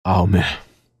Oh man,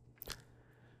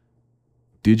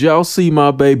 did y'all see my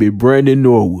baby Brandy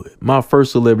Norwood, my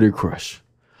first celebrity crush?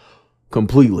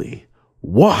 Completely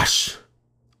wash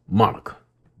Monica.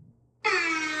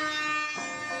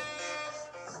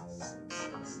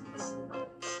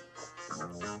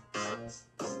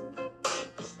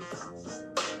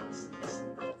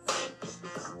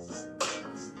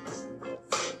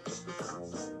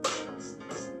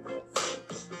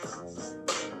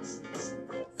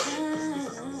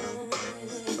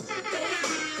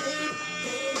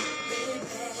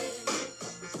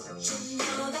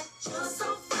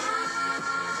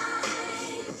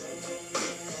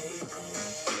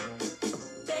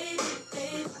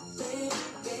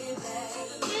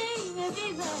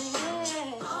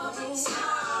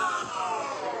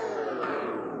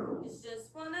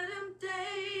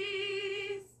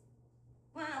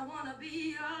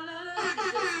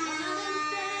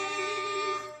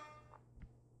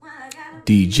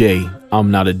 DJ, I'm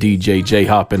not a DJ. J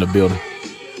Hop in the building.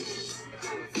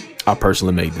 I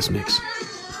personally made this mix.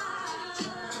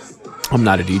 I'm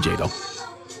not a DJ though.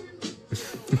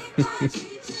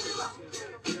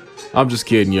 I'm just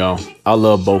kidding, y'all. I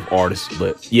love both artists,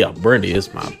 but yeah, Brandy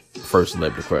is my first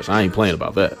celebrity crush. I ain't playing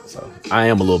about that, so I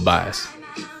am a little biased.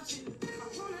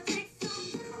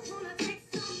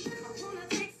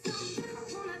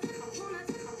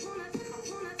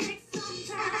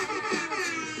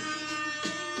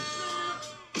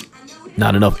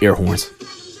 Not enough air horns.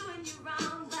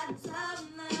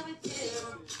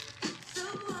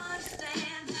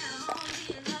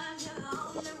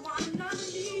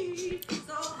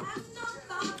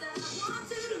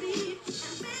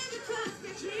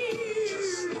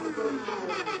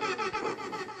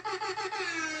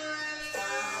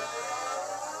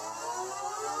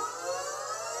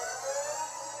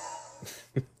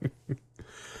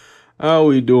 How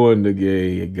we doing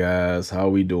today, guys? How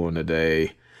we doing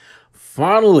today?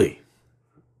 Finally,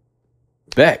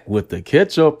 back with the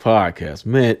Catch Up Podcast.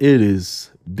 Man, it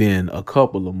has been a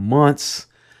couple of months.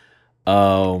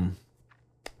 Yeah,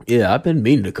 I've been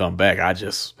meaning to come back. I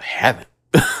just haven't.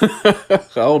 I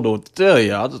don't know what to tell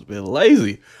you. I've just been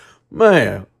lazy.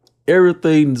 Man,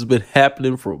 everything's been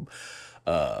happening from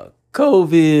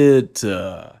COVID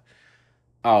to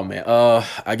oh man.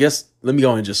 I guess let me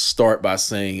go and just start by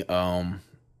saying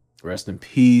rest in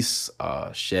peace,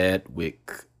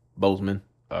 Chadwick Boseman,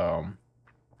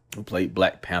 who played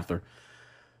Black Panther.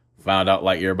 Found out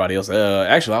like everybody else.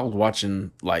 Actually, I was watching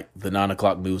like the 9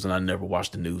 o'clock news, and I never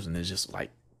watched the news, and it's just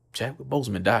like Chadwick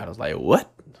Boseman died. I was like,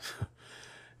 what?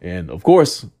 And of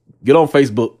course, get on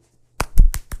Facebook,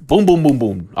 boom, boom, boom,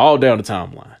 boom, all down the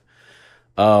timeline.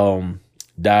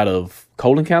 Died of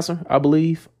colon cancer, I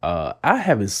believe. I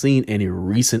haven't seen any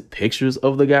recent pictures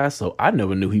of the guy, so I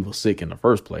never knew he was sick in the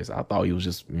first place. I thought he was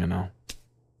just,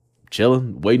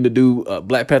 chilling, waiting to do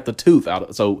Black Panther Tooth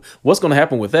out. So what's going to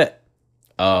happen with that?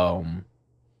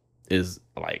 Is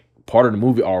like part of the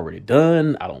movie already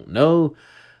done? I don't know.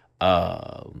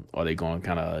 Are they going to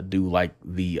kind of do like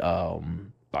the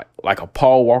like a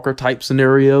Paul Walker type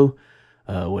scenario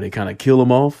where they kind of kill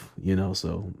him off?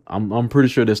 So I'm pretty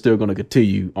sure they're still going to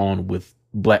continue on with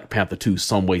Black Panther 2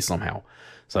 some way somehow.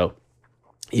 So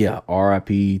yeah,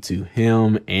 R.I.P. to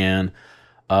him, and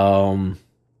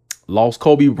lost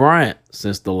Kobe Bryant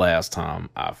since the last time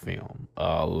I filmed.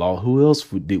 Who else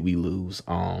did we lose?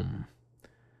 John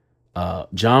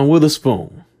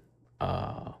Witherspoon,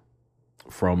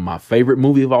 from my favorite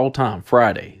movie of all time,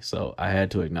 Friday. So I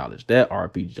had to acknowledge that.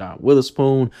 R.I.P. John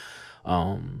Witherspoon.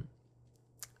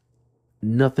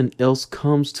 Nothing else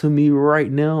comes to me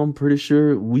right now. I'm pretty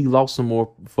sure we lost some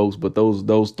more folks, but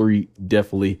those three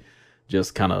definitely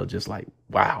just kind of just like,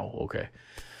 wow, okay.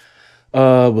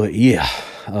 But yeah,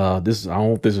 I don't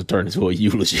want this to turn into a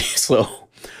eulogy. So,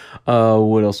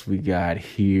 what else we got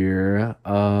here?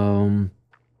 I'm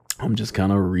just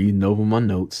kind of reading over my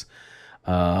notes.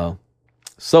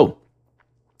 So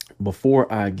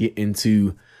before I get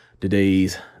into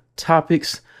today's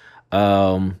topics,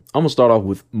 I'm gonna start off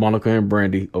with Monica and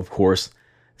Brandy, of course.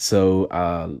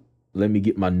 So, let me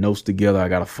get my notes together. I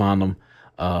gotta find them,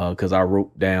 cause I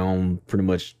wrote down pretty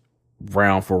much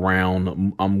round for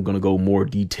round. I'm gonna go more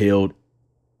detailed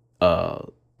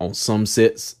on some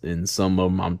sets, and some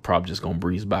of them I'm probably just gonna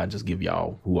breeze by and just give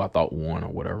y'all who I thought won or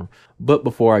whatever. But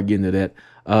before I get into that,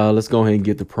 let's go ahead and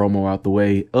get the promo out the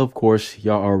way. Of course,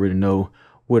 y'all already know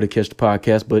where to catch the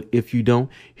podcast, but if you don't,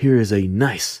 here is a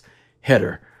nice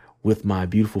header with my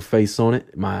beautiful face on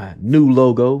it, my new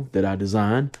logo that I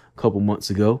designed a couple months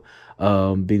ago.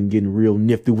 Been getting real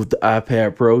nifty with the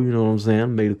iPad Pro, you know what I'm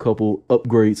saying? Made a couple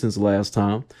upgrades since the last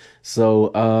time. So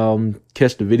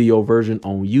catch the video version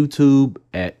on YouTube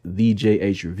at the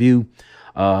JH Review.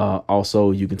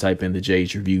 Also, you can type in the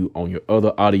JH Review on your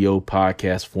other audio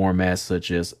podcast formats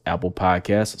such as Apple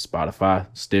Podcasts, Spotify,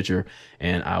 Stitcher,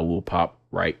 and I will pop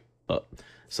right up.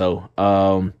 So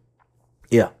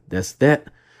yeah, that's that.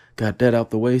 Got that out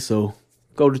the way. So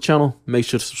go to the channel, make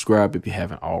sure to subscribe if you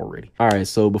haven't already. All right,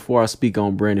 so before I speak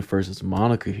on Brandy versus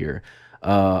Monica here,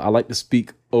 I like to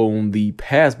speak on the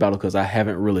past battle because I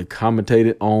haven't really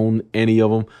commentated on any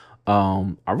of them.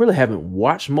 I really haven't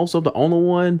watched most of the only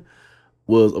one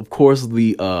was, of course,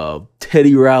 the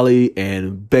Teddy Riley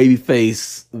and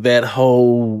Babyface, that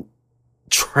whole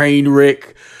train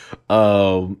wreck.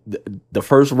 The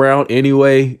first round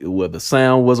anyway, where the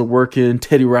sound wasn't working,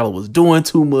 Teddy Riley was doing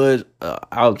too much.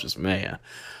 I was just, man,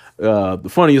 the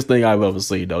funniest thing I've ever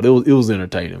seen, though. It was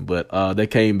entertaining, but they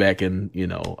came back and, you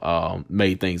know,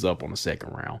 made things up on the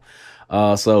second round.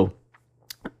 So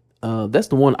that's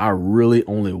the one I really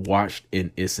only watched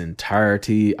in its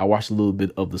entirety. I watched a little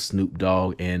bit of the Snoop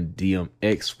Dogg and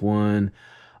DMX one.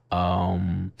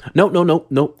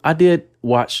 No. I did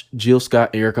watch Jill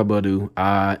Scott, Erykah Badu.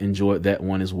 I enjoyed that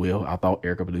one as well. I thought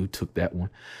Erykah Badu took that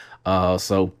one.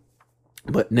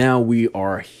 But now we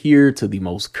are here to the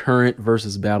most current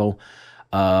versus battle,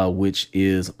 which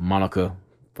is Monica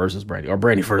versus Brandy, or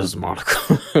Brandy versus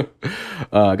Monica.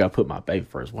 I gotta put my baby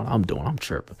first. What I'm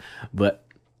tripping. But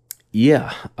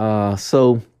yeah,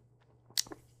 so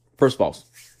first of all,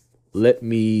 let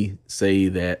me say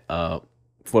that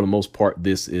for the most part,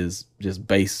 this is just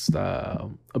based, a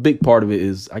big part of it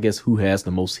is, I guess, who has the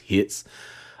most hits.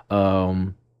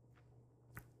 And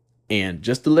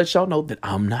just to let y'all know that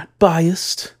I'm not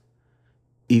biased,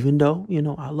 even though, you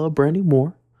know, I love Brandy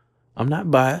more. I'm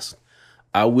not biased.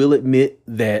 I will admit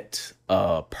that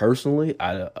personally,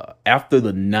 after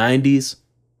the 90s,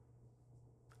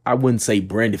 I wouldn't say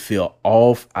Brandy fell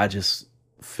off. I just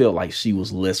felt like she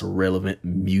was less relevant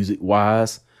music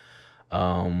wise.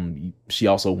 She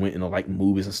also went into like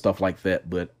movies and stuff like that.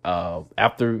 But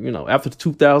after the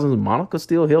 2000s, Monica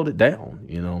still held it down.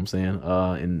 You know what I'm saying?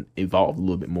 And evolved a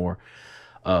little bit more.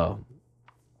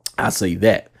 I say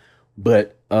that.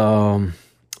 But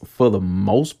for the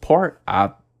most part,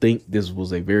 I think this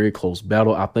was a very close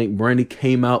battle. I think Brandy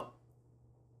came out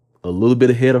a little bit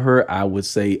ahead of her. I would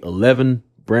say 11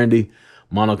 Brandy,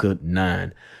 Monica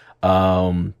 9.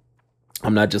 I'm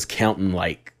not just counting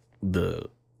like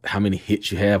how many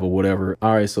hits you have or whatever.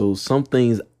 All right, so some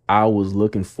things I was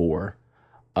looking for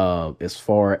as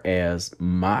far as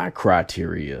my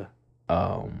criteria,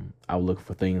 I was looking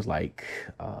for things like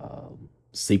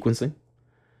sequencing,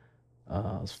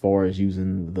 as far as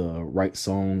using the right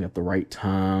song at the right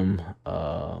time,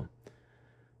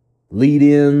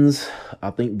 lead-ins.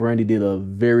 I think Brandy did a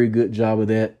very good job of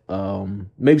that.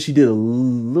 Maybe she did a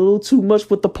little too much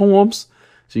with the poems.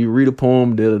 So you read a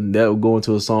poem, that would go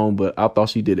into a song, but I thought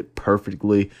she did it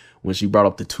perfectly when she brought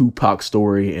up the Tupac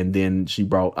story, and then she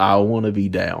brought I Wanna Be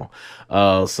Down.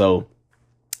 So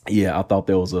yeah, I thought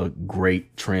that was a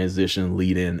great transition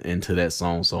lead into that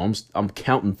song. So I'm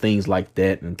counting things like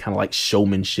that and kind of like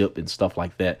showmanship and stuff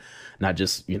like that, not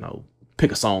just, you know,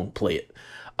 pick a song, play it.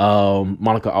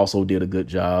 Monica also did a good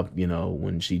job, you know,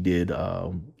 when she did,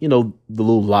 you know, the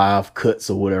little live cuts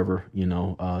or whatever, you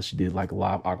know, she did like a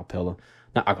live acapella,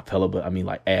 not acapella, but I mean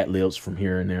like ad libs from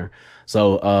here and there.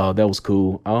 So, that was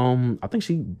cool. I think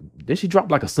she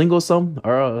dropped like a single or something,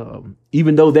 or,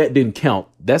 even though that didn't count,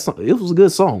 it was a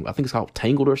good song. I think it's called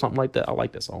Tangled or something like that. I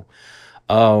like that song.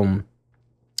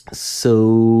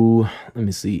 So let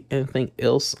me see, anything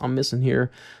else I'm missing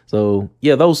here? So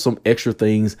yeah, those some extra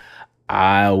things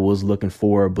I was looking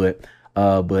for, but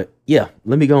yeah,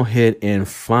 let me go ahead and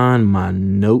find my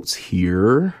notes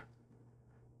here.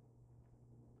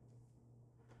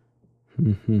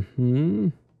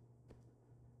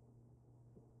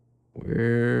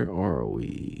 Where are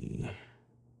we?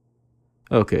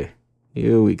 Okay,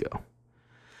 here we go.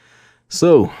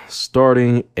 So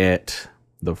starting at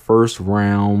the first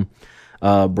round,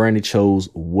 Brandy chose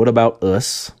What About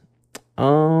Us?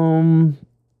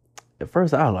 At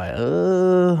first I was like,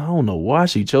 I don't know why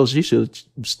she chose. She should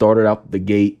have started out the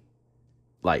gate.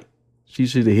 Like, she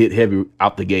should have hit heavy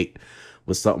out the gate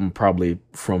with something probably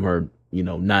from her, you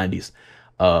know, 90s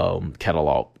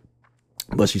catalog.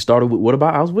 But she started with What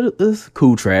About Us? With this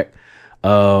cool track.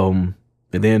 And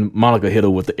then Monica hit her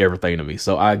with the Everything to Me.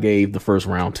 So I gave the first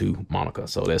round to Monica.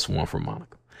 So that's one for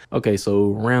Monica. Okay,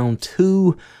 so round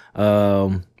two,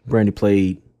 Brandy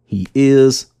played He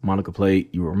Is. Monica played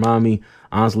You Remind Me.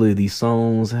 Honestly, these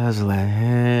songs, I was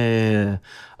like,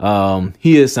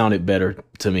 He Is sounded better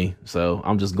to me. So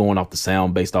I'm just going off the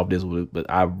sound based off this, but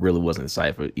I really wasn't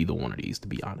excited for either one of these, to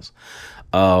be honest.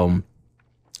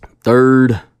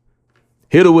 Third,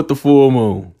 Hit Her With the Full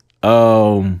Moon.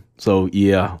 So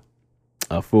yeah,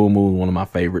 Full Moon, one of my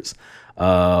favorites.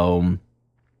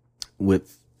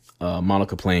 With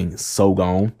Monica playing So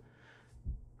Gone.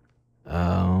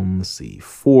 Let's see.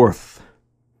 Fourth,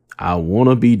 I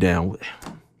Wanna Be Down.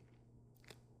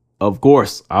 Of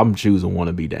course, I'm choosing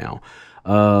Wanna Be Down.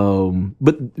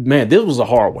 But man, this was a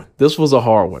hard one.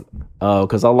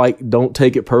 Because I like Don't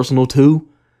Take It Personal too.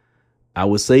 I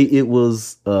would say it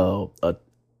was a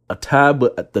tie,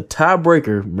 but the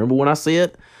tiebreaker. Remember when I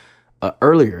said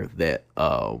earlier that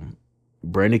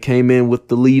Brandy came in with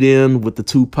the lead in with the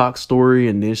Tupac story,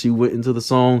 and then she went into the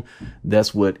song.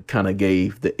 That's what kind of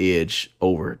gave the edge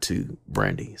over to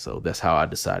Brandy. So that's how I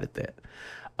decided that.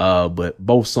 But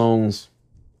both songs,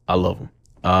 I love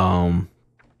them.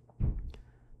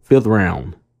 Fifth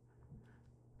round.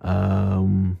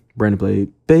 Brandy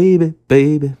played Baby,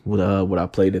 Baby, what I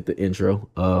played at the intro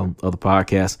of the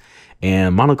podcast.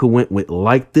 And Monica went with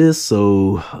Like This.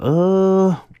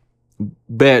 So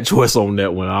bad choice on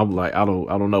that one. I'm like, I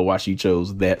don't know why she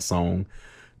chose that song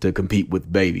to compete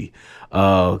with Baby.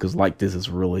 Because Like This is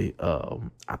really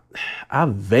I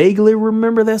vaguely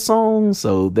remember that song.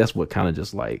 So that's what kind of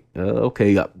just like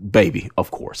okay, Baby,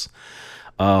 of course.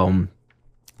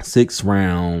 Sixth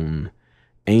round,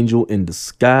 Angel in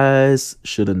Disguise,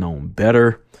 Should Have Known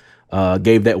Better.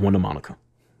 Gave that one to Monica.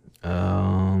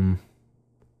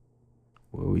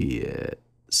 Where we at?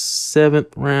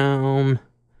 Seventh round,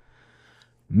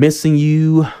 Missing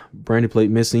You. Brandy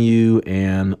played Missing You,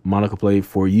 and Monica played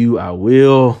For You I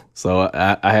Will. So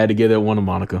I had to give that one to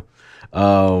Monica.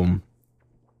 A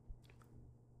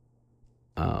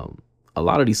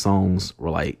lot of these songs were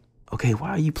like, okay, why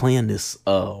are you playing this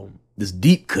this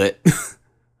deep cut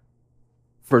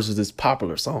versus this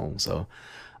popular song? So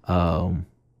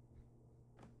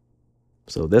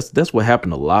so that's what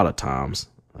happened a lot of times.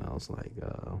 I was like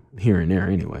here and there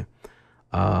anyway.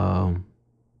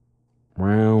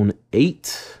 Round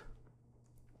 8,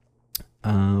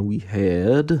 we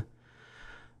had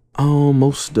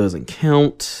Almost Doesn't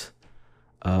Count.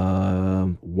 Why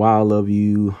I Love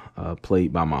You,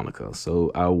 played by Monica.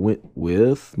 So I went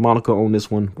with Monica on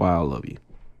this one, Why I Love You.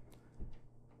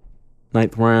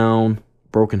 Ninth round,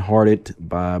 Broken Hearted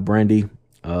by Brandy.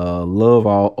 Love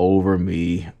All Over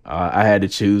Me. I had to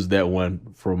choose that one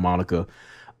for Monica.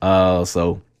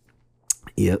 So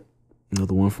yep,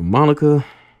 another one from Monica.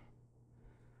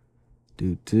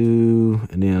 And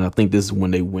then I think this is when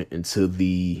they went into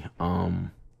the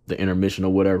intermission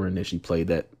or whatever, and then she played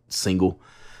that single.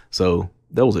 So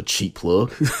that was a cheap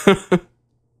plug.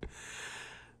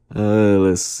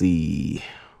 Let's see.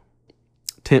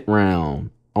 10th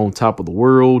round, On Top of the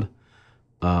World.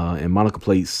 And Monica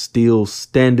played Still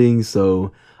Standing.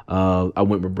 So I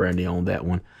went with Brandy on that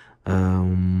one.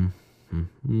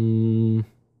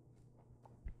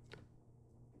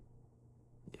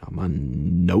 My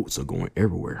notes are going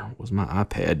everywhere. What's my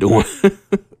iPad doing?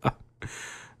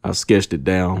 I sketched it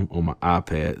down on my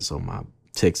iPad, so my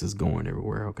text is going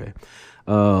everywhere. Okay.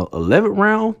 11th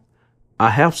round, I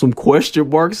have some question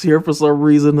marks here for some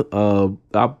reason. I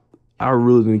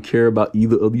really didn't care about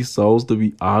either of these songs, to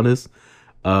be honest.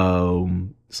 So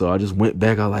I just went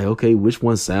back. I was like, okay, which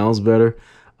one sounds better?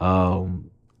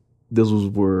 This was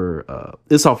where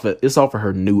it's off of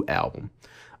her new album,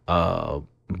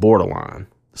 Borderline.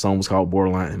 The song was called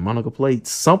Borderline, and Monica played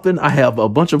something. I have a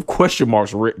bunch of question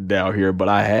marks written down here, but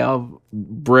I have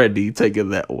Brandy taking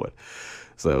that one.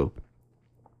 So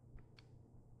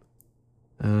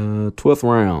 12th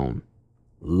round,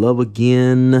 Love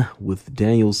Again with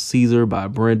Daniel Caesar by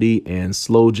Brandy, and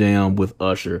Slow Jam with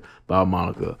Usher by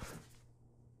Monica.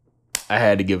 I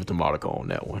had to give it to Monica on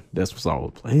that one. That's what song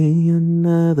was playing.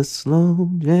 Another slow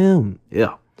jam.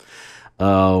 Yeah.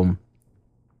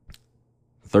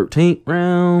 13th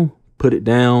round, Put It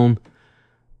Down,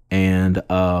 and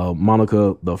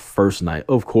Monica, The First Night.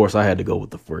 Of course, I had to go with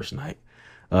The First Night.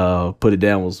 Put It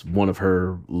Down was one of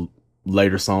her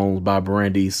later songs by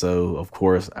Brandy, so of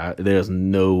course there's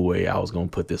no way I was gonna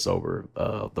put this over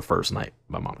The First Night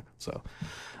by Monica. So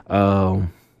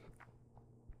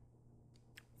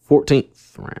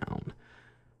 14th round,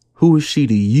 Who Is She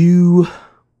to You?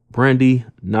 Brandy,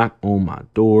 Knock on My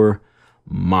Door,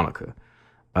 Monica.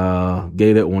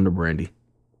 Gave that one to Brandy.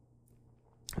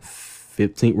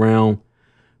 15th round,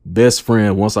 Best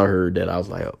Friend. Once I heard that, I was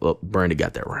like, oh, Brandy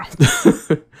got that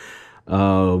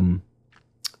round.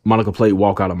 Monica played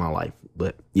Walk Out of My Life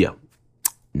But yeah,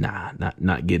 nah,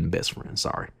 not getting best friend.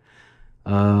 Sorry.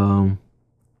 Um,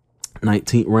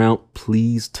 19th round,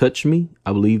 Please Touch Me.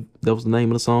 I believe that was the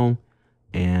name of the song.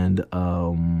 And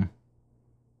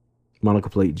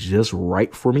Monica played Just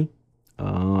Right for Me.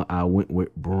 I went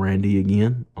with Brandy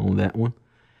again on that one.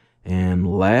 And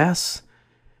last,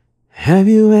 have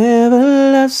you ever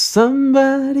loved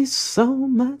somebody so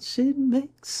much it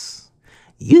makes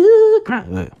you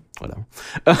cry? Whatever.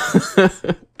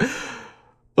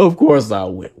 Of course, I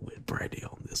went with Brandy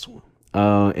on this one.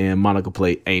 And Monica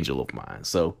played Angel of Mine.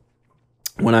 So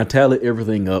when I tallied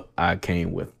everything up, I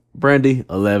came with Brandy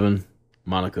 11,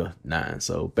 Monica 9.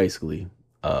 So basically,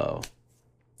 1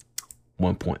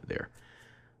 point there.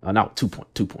 Now 2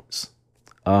 points.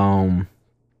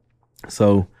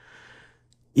 So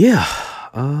yeah.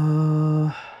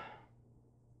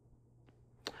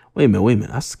 Wait a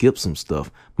minute. I skipped some stuff.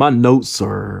 My notes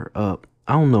are up.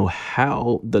 I don't know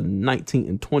how the 19th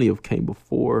and 20th came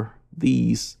before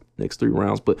these next 3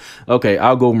 rounds, but okay,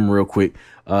 I'll go over them real quick.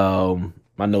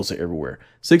 My notes are everywhere.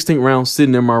 16th round,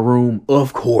 Sitting in My Room.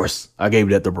 Of course, I gave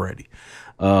that to Brandy.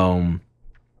 And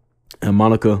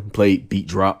Monica played Beat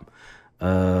Drop.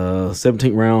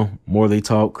 17th round, More They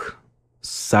Talk.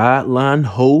 Sideline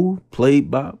Ho,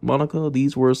 played by Monica.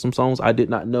 These were some songs I did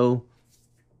not know.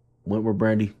 Went with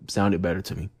Brandy, sounded better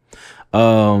to me.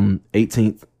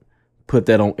 18th, Put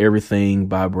That on Everything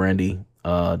by Brandy.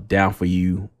 Down for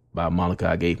You by Monica.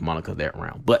 I gave Monica that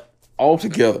round. But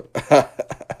altogether,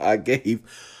 I gave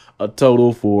a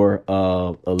total for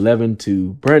 11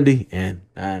 to Brandy and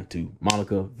 9 to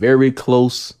Monica. Very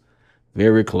close.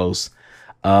 Very close.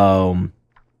 So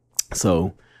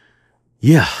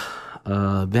yeah,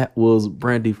 that was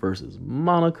Brandy versus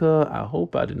Monica. I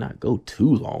hope I did not go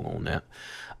too long on that.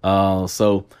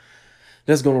 So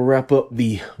that's gonna wrap up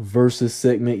the versus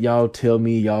segment. Y'all tell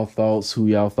me y'all thoughts, who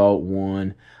y'all thought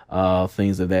won,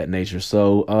 things of that nature.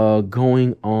 So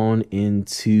going on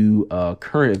into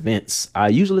current events. I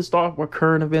usually start with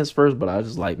current events first, but I was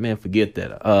just like, man, forget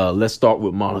that. Let's start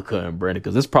with Monica and Brandy,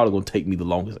 because it's probably gonna take me the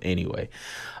longest anyway.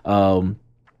 Current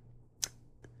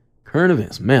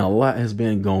events, man, a lot has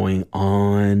been going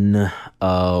on.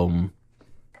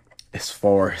 As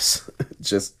far as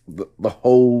just the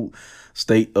whole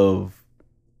state of,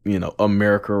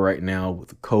 America right now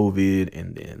with COVID,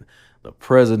 and then the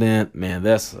president, man,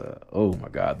 that's, oh my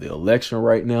God, the election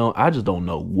right now. I just don't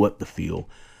know what to feel,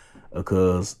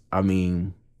 because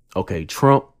okay,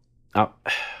 Trump, I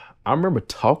remember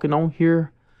talking on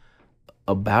here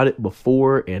about it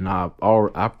before, and I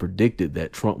predicted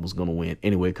that Trump was going to win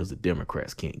anyway, because the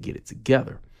Democrats can't get it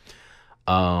together.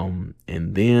 And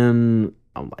then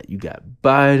I'm like, you got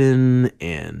Biden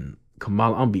and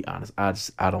Kamala. I'm be honest,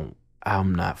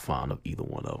 I'm not fond of either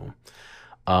one of them.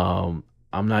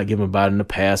 I'm not giving Biden a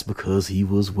pass because he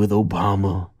was with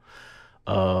Obama.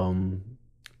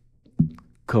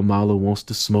 Kamala wants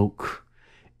to smoke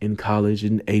in college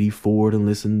in '84 to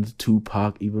listen to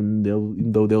Tupac, even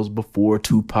though that was before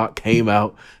Tupac came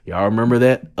out. Y'all remember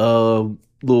that little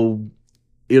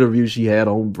interview she had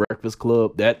on Breakfast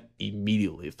Club? That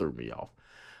immediately threw me off.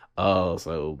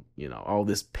 So all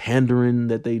this pandering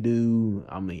that they do,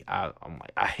 I'm like,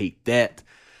 I hate that.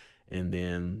 And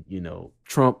then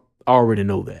Trump, I already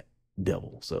know that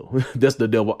devil, so that's the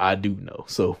devil I do know.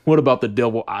 So what about the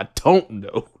devil I don't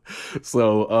know?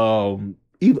 So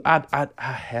I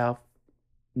have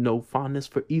no fondness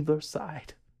for either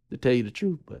side, to tell you the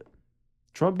truth, but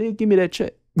Trump did give me that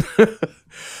check.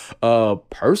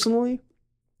 Personally,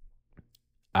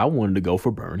 I wanted to go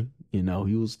for Bernie. He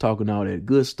was talking all that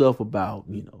good stuff about,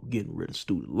 getting rid of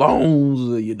student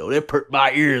loans. That perked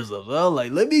my ears up. So I was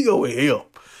like, let me go with him.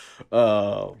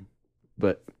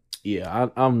 But yeah,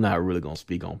 I'm not really going to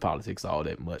speak on politics all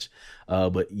that much.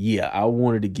 But yeah, I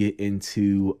wanted to get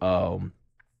into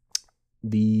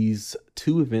these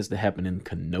 2 events that happened in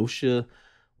Kenosha,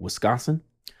 Wisconsin.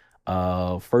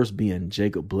 First being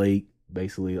Jacob Blake.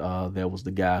 Basically, that was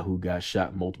the guy who got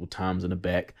shot multiple times in the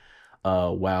back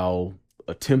while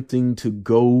attempting to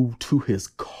go to his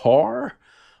car.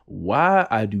 Why,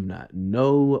 I do not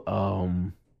know.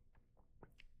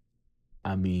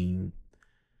 I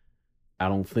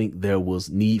don't think there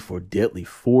was need for deadly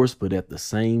force, but at the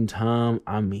same time,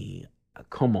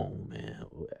 come on, man.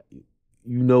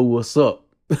 You know what's up.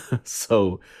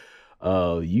 So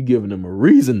you giving them a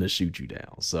reason to shoot you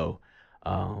down. So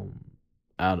I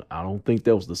don't think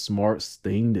that was the smartest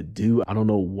thing to do. I don't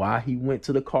know why he went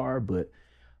to the car, but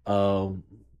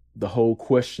the whole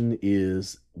question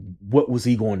is, what was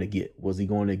he going to get? Was he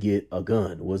going to get a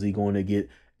gun? Was he going to get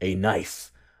a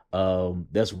knife?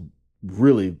 That's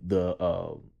really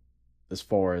the as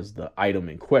far as the item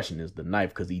in question is the knife,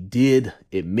 because he did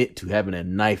admit to having a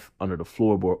knife under the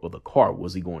floorboard of the car.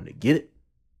 Was he going to get it,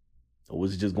 or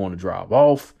was he just going to drive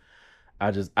off?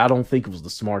 I don't think it was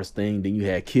the smartest thing. Then you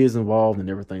had kids involved and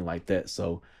everything like that.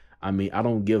 So I mean, I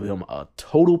don't give him a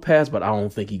total pass, but I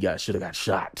don't think he should have got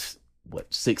shot,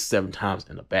 what, 6, 7 times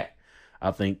in the back.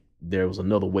 I think there was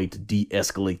another way to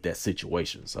de-escalate that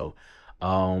situation. So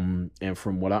and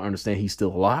from what I understand, he's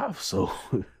still alive. So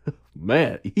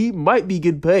man, he might be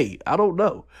getting paid. I don't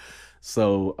know.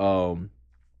 So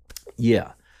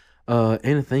yeah.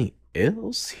 Anything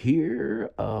else here?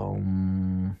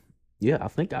 Yeah, I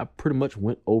think I pretty much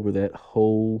went over that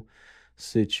whole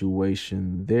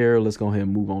situation there. Let's go ahead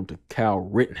and move on to Kyle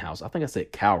Rittenhouse. I think I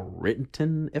said Kyle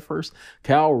Rittenton at first.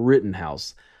 Kyle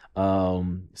Rittenhouse,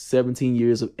 17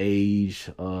 years of age,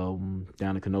 down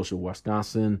in Kenosha,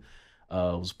 Wisconsin.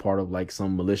 Was part of like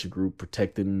some militia group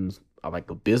protecting like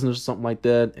a business or something like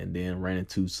that, and then ran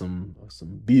into some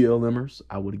BLMers,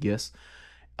 I would guess.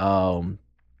 And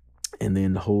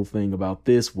then the whole thing about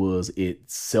this was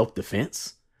it's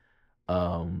self-defense.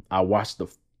 I watched the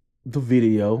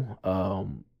video.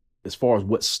 As far as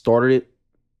what started it,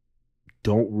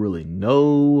 don't really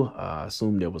know. I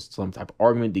assume there was some type of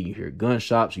argument. Then you hear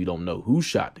gunshots. You don't know who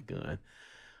shot the gun.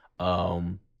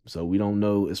 So we don't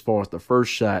know as far as the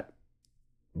first shot,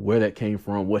 where that came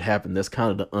from, what happened. That's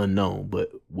kind of the unknown.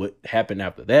 But what happened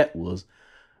after that was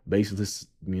basically,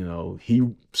 he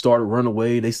started running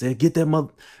away. They said, "Get that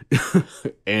mother,"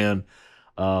 and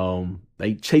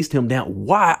they chased him down.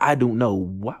 Why? I don't know.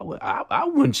 Why I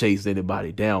wouldn't chase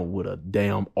anybody down with an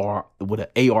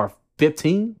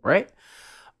AR-15, right?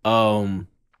 I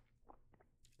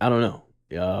don't know.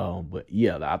 But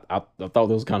yeah, I thought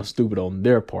that was kind of stupid on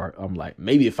their part. I'm like,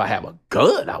 maybe if I have a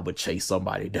gun, I would chase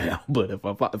somebody down. But if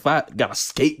I got a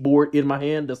skateboard in my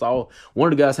hand, that's all.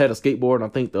 One of the guys had a skateboard, and I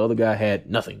think the other guy had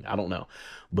nothing. I don't know.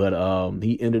 But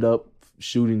he ended up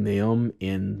shooting them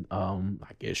in,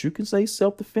 I guess you can say,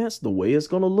 self-defense. The way it's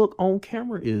gonna look on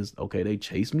camera is, okay, they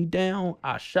chased me down,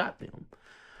 I shot them.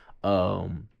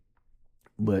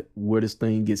 But where this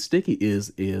thing gets sticky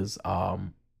is he's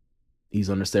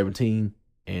under 17,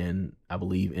 and I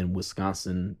believe in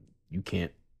Wisconsin you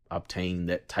can't obtain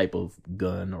that type of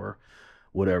gun or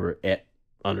whatever at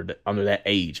under that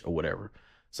age or whatever.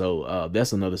 So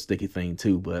that's another sticky thing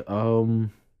too. But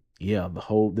yeah,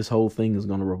 this whole thing is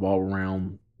gonna revolve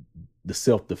around the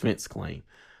self-defense claim.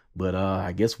 But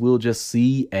I guess we'll just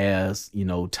see as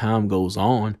time goes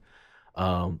on.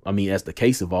 I mean, as the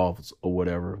case evolves or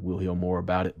whatever, we'll hear more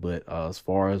about it. But as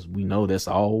far as we know, that's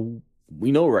all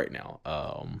we know right now.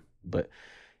 But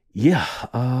yeah,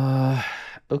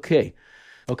 okay.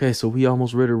 So we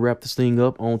almost ready to wrap this thing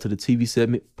up. On to the TV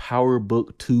segment, Power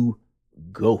Book 2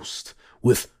 Ghost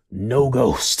with no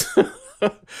ghost.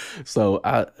 So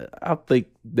I think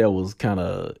that was kind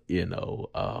of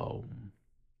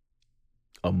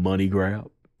a money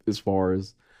grab as far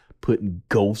as putting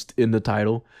Ghost in the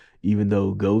title, even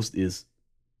though Ghost is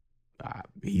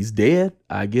he's dead.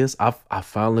 I guess I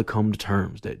finally come to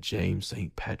terms that James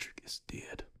St. Patrick is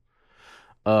dead.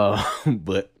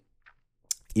 But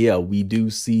yeah, we do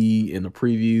see in the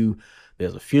preview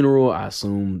there's a funeral. I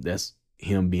assume that's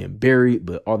him being buried,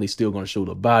 but are they still going to show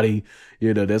the body?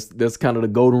 That's kind of the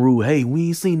golden rule. Hey, we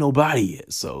ain't seen no body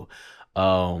yet. So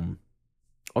or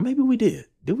maybe we did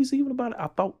we see even about it? I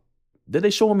thought, did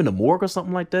they show him in the morgue or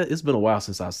something like that? It's been a while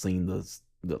since I've seen the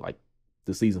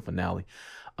season finale,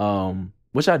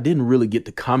 which I didn't really get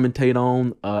to commentate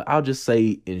on. I'll just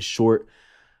say in short,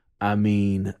 I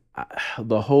mean,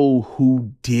 the whole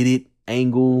who did it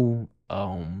angle,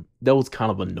 that was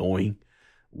kind of annoying,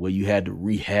 where you had to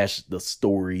rehash the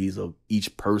stories of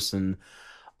each person,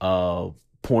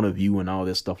 point of view and all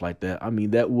that stuff like that. I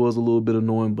mean, that was a little bit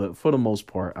annoying, but for the most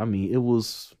part, I mean, it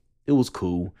was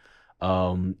cool.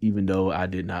 Even though I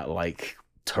did not like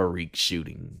Tariq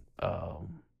shooting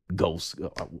Ghost.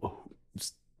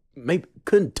 Maybe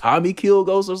couldn't Tommy kill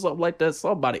Ghost or something like that?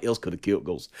 Somebody else could have killed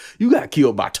Ghost. You got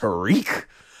killed by Tariq.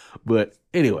 But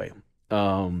anyway,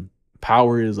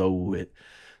 Power is over with.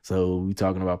 So we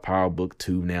talking about Power Book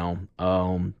 2 now.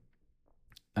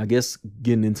 I guess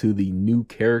getting into the new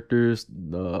characters,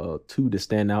 the two that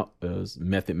stand out is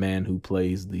Method Man, who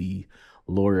plays the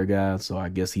lawyer guy. So I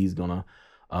guess he's gonna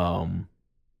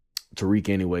Tariq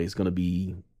anyway is gonna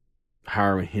be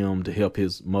hiring him to help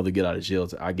his mother get out of jail.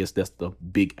 I guess that's the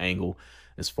big angle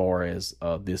as far as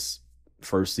this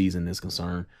first season is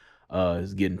concerned,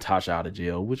 is getting Tasha out of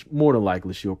jail, which more than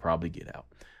likely she'll probably get out.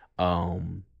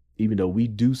 Even though we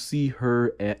do see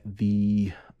her at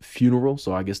the funeral,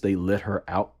 so I guess they let her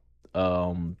out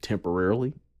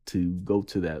temporarily to go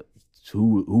to that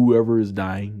whoever is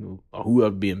dying or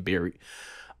whoever being buried.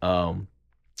 Um,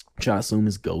 which I assume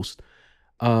is Ghost.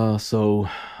 So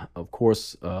of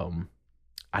course,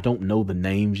 I don't know the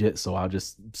names yet, so I'll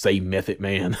just say Method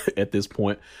Man at this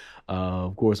point.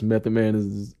 Of course, Method Man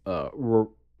is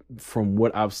from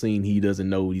what I've seen, he doesn't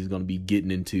know what he's going to be getting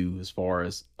into as far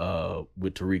as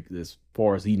with Tariq. As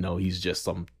far as he know, he's just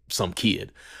some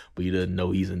kid, but he doesn't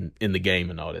know he's in the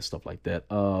game and all that stuff like that.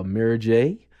 Mary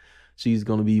J, she's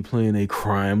going to be playing a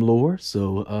crime lord,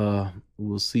 so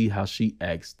we'll see how she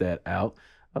acts that out.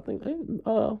 I think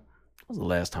that was the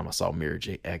last time I saw Mary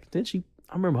J act. Didn't she?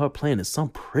 I remember her playing in some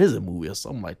prison movie or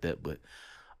something like that, but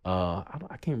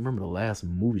I can't remember the last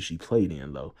movie she played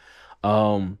in though.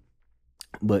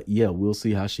 But yeah, we'll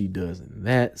see how she does in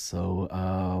that. So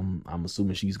I'm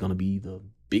assuming she's gonna be the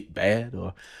big bad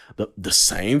or the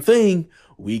same thing.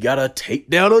 We gotta take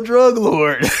down a drug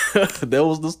lord. That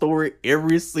was the story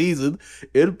every season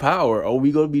in Power. Are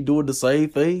we gonna be doing the same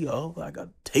thing? Oh, I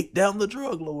gotta take down the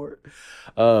drug lord.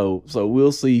 So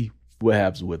we'll see what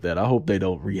happens with that. I hope they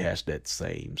don't rehash that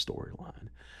same storyline.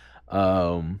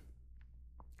 Um,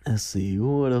 let's see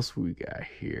what else we got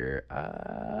here.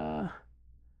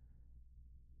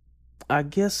 I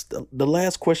guess the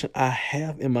last question I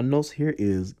have in my notes here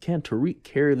is, can Tariq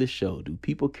carry the show? Do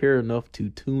people care enough to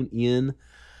tune in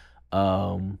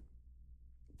um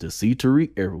to see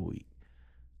Tariq every week?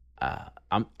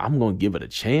 I'm gonna give it a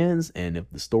chance, and if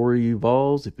the story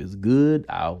evolves, if it's good,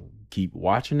 I'll keep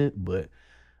watching it. But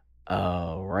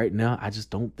right now I just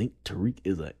don't think Tariq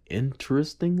is an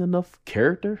interesting enough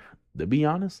character, to be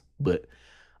honest. But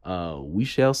we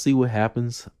shall see what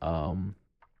happens.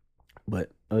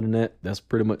 But other than that, that's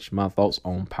pretty much my thoughts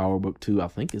on Power Book 2. I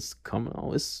think it's coming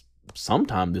on. It's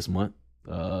sometime this month.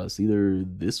 It's either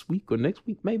this week or next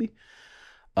week, maybe.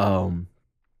 Um,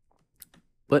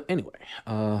 but anyway,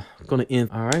 I'm gonna end.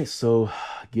 All right, so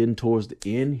getting towards the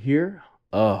end here.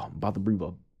 I'm about to breathe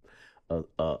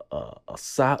a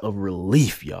sigh of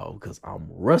relief, y'all, because I'm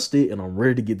rusty and I'm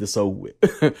ready to get this over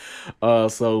with.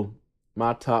 So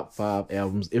my top 5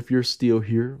 albums, if you're still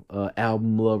here,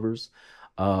 album lovers.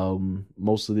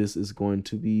 Most of this is going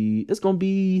to be, it's going to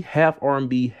be half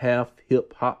R&B, half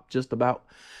hip hop, just about.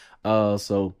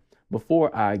 So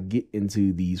before I get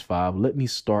into these 5, let me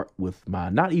start with my,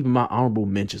 not even my honorable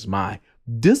mentions, my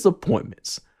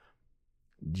disappointments.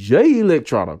 Jay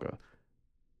Electronica.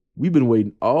 We've been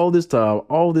waiting all this time,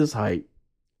 all this hype,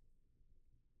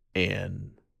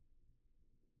 and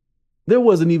there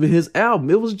wasn't even his album.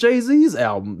 It was Jay-Z's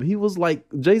album.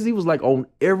 Jay-Z was like on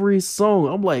every song.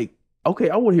 I'm like, okay,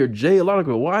 I want to hear Jay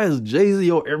Electronica. Why is Jay-Z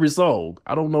on every song?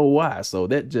 I don't know why. So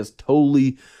that just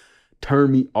totally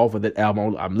turned me off of that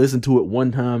album. I'm listening to it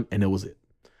one time and that was it.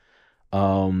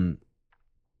 Another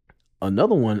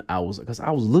one because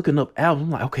I was looking up albums.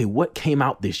 I'm like, okay, what came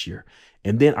out this year?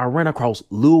 And then I ran across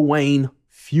Lil Wayne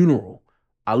Funeral.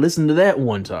 I listened to that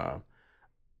one time.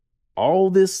 All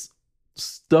this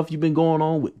stuff you've been going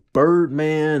on with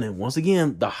Birdman, and once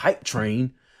again, the hype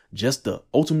train, just to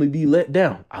ultimately be let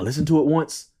down. I listened to it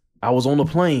once. I was on the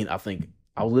plane. I think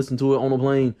I was listening to it on the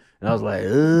plane, and I was like,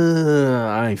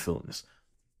 I ain't feeling this.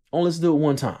 Only listen to it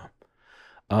one time.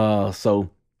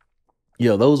 So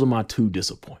yeah, those are my 2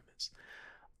 disappointments.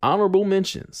 Honorable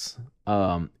mentions.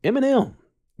 Eminem,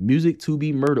 Music to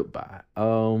Be Murdered By.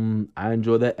 I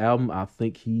enjoy that album. I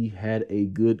think he had a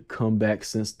good comeback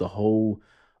since the whole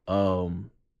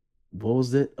what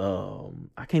was it?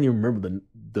 I can't even remember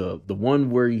the one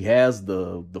where he has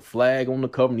the flag on the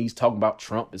cover and he's talking about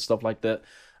Trump and stuff like that.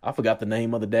 I forgot the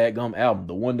name of the dadgum album,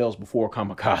 the one that was before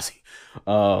Kamikaze.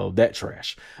 That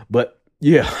trash. But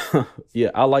yeah,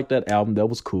 yeah, I like that album. That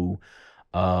was cool.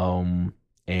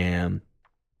 And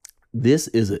this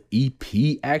is an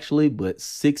EP actually, but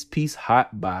 6-piece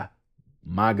Hot by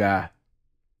my guy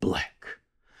Black.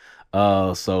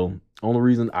 So only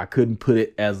reason I couldn't put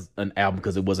it as an album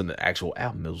because it wasn't an actual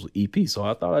album, it was an EP. So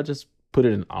I thought I'd just put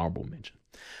it in honorable mention.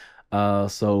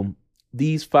 So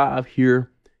these 5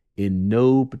 here in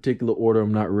no particular order.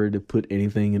 I'm not ready to put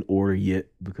anything in order yet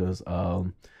because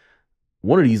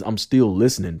one of these I'm still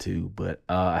listening to, but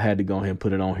I had to go ahead and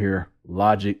put it on here.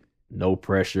 Logic, No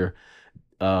Pressure.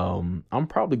 I'm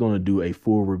probably going to do a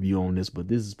full review on this, but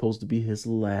this is supposed to be his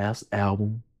last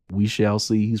album. We shall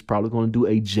see. He's probably going to do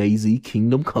a Jay-Z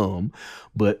Kingdom Come,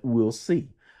 but we'll see.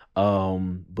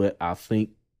 But I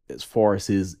think as far as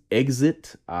his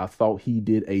exit, I thought he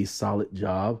did a solid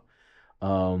job.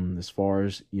 As far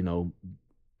as, bringing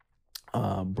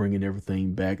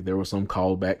everything back. There was some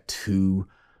callback to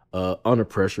Under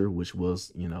Pressure, which was,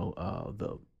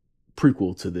 the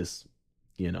prequel to this,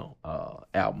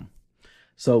 album.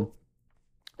 So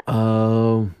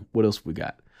What else we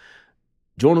got?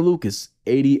 Jordan Lucas,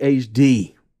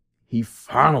 ADHD. He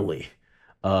finally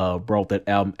brought that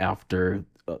album after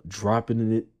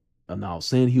dropping it. Now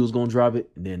saying he was gonna drop it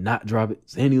and then not drop it,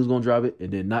 saying he was gonna drop it and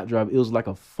then not drop it. It was like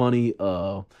a funny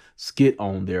skit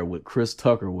on there with Chris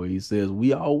Tucker where he says,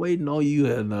 "We all waiting on you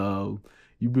and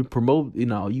you've been promoting,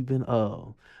 you've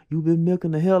been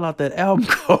milking the hell out that album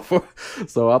cover."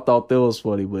 So I thought that was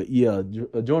funny. But yeah,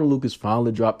 Jordan Lucas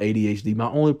finally dropped ADHD. My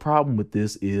only problem with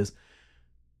this is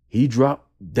he dropped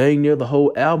dang near the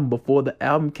whole album before the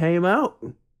album came out.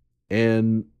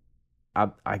 And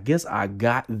I guess I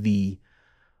got the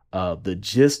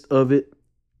gist of it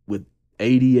with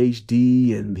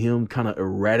ADHD and him kind of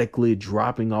erratically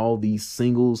dropping all these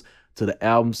singles to the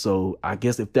album. So I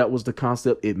guess if that was the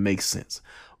concept, it makes sense.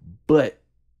 But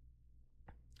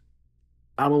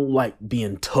I don't like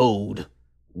being told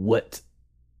what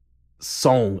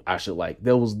song I should like.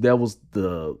 That was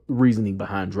the reasoning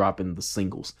behind dropping the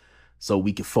singles, so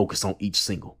we could focus on each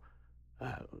single.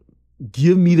 Uh,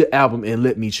 Give me the album and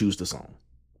let me choose the song.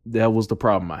 That was the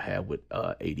problem I had with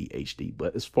ADHD.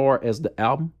 But as far as the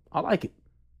album, I like it.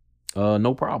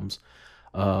 No problems.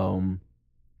 Um,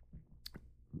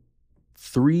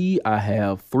 Three, I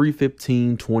have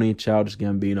 31520 Childish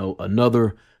Gambino,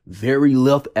 another very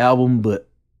left album, but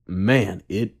man,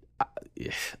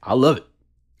 I love it.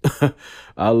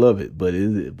 I love it, but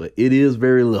it is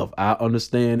very left. I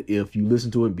understand if you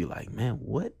listen to it and be like, man,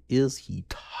 what is he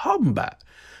talking about?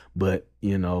 But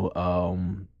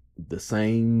the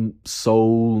same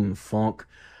soul and funk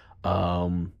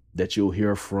that you'll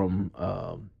hear from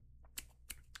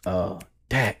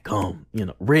Dadgum,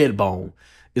 Redbone.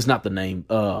 It's not the name.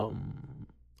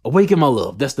 Awaken My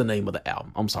Love. That's the name of the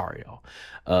album. I'm sorry,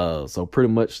 y'all. So pretty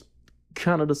much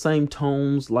kind of the same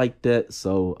tones like that.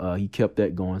 So he kept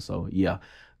that going. So yeah,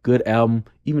 good album.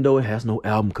 Even though it has no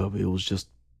album cover, it was just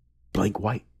blank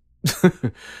white.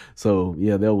 So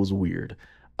yeah, that was weird.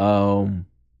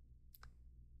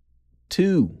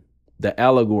 Two, The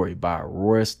Allegory by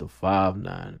Royce the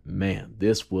 5'9". Man,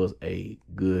 this was a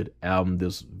good album.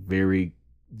 This very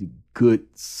good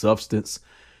substance.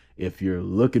 If you're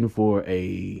looking for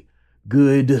a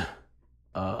good,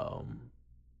 I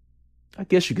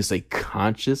guess you could say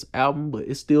conscious album, but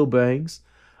it still bangs.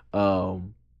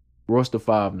 Royce the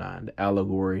 5'9", The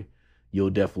Allegory,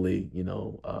 you'll definitely,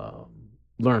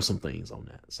 learn some things on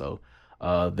that. So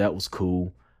that was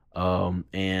cool.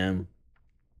 And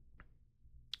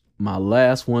my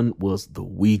last one was The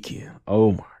Weeknd.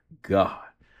 Oh my God.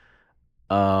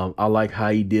 I like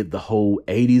how he did the whole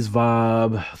 80s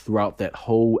vibe throughout that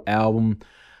whole album.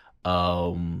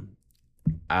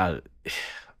 I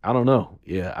I don't know.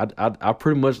 Yeah, I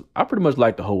pretty much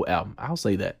like the whole album. I'll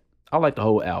say that. I like the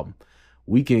whole album.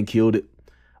 Weeknd killed it.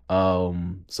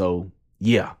 So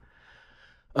yeah.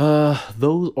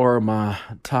 Those are my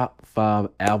top 5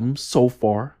 albums so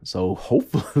far. So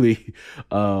hopefully,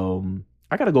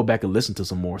 I gotta go back and listen to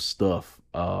some more stuff.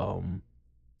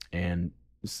 And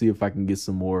see if I can get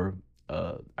some more.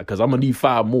 Because I'm gonna need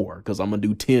 5 more. Because I'm gonna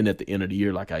do 10 at the end of the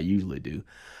year, like I usually do.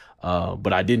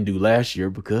 But I didn't do last year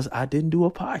because I didn't do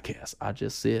a podcast. I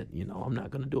just said, I'm not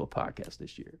gonna do a podcast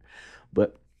this year.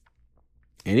 But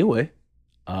anyway,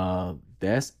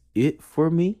 that's it for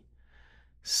me.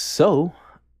 So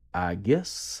I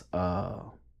guess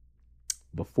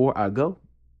before I go,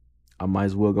 I might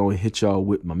as well go and hit y'all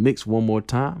with my mix one more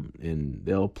time and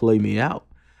they'll play me out.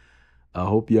 I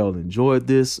hope y'all enjoyed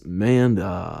this. Man,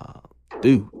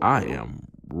 dude, I am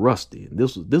rusty.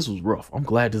 This was rough. I'm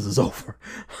glad this is over.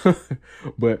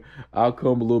 But I'll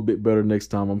come a little bit better next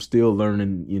time. I'm still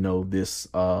learning, this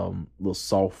little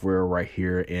software right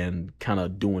here and kind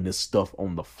of doing this stuff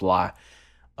on the fly.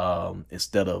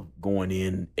 Instead of going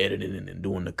in, editing and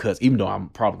doing the cuts, even though I'm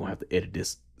probably gonna have to edit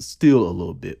this still a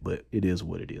little bit, but it is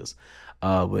what it is.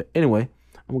 But anyway,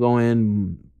 I'm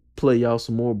going to play y'all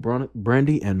some more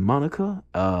Brandy and Monica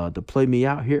to play me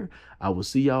out here. I will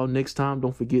see y'all next time.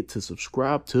 Don't forget to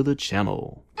subscribe to the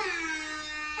channel.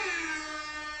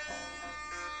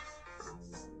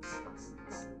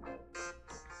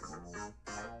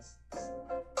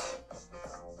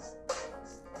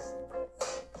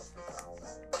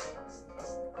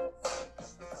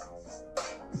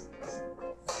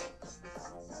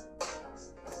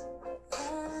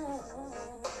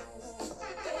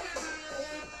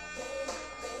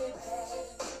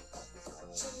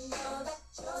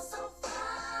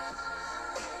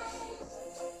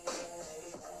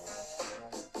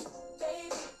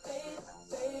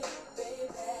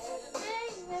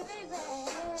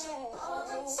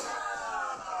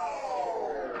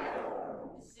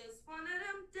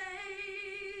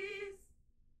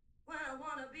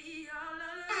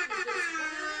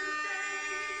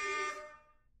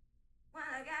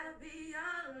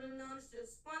 No, it's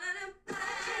just one of them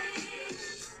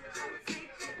things.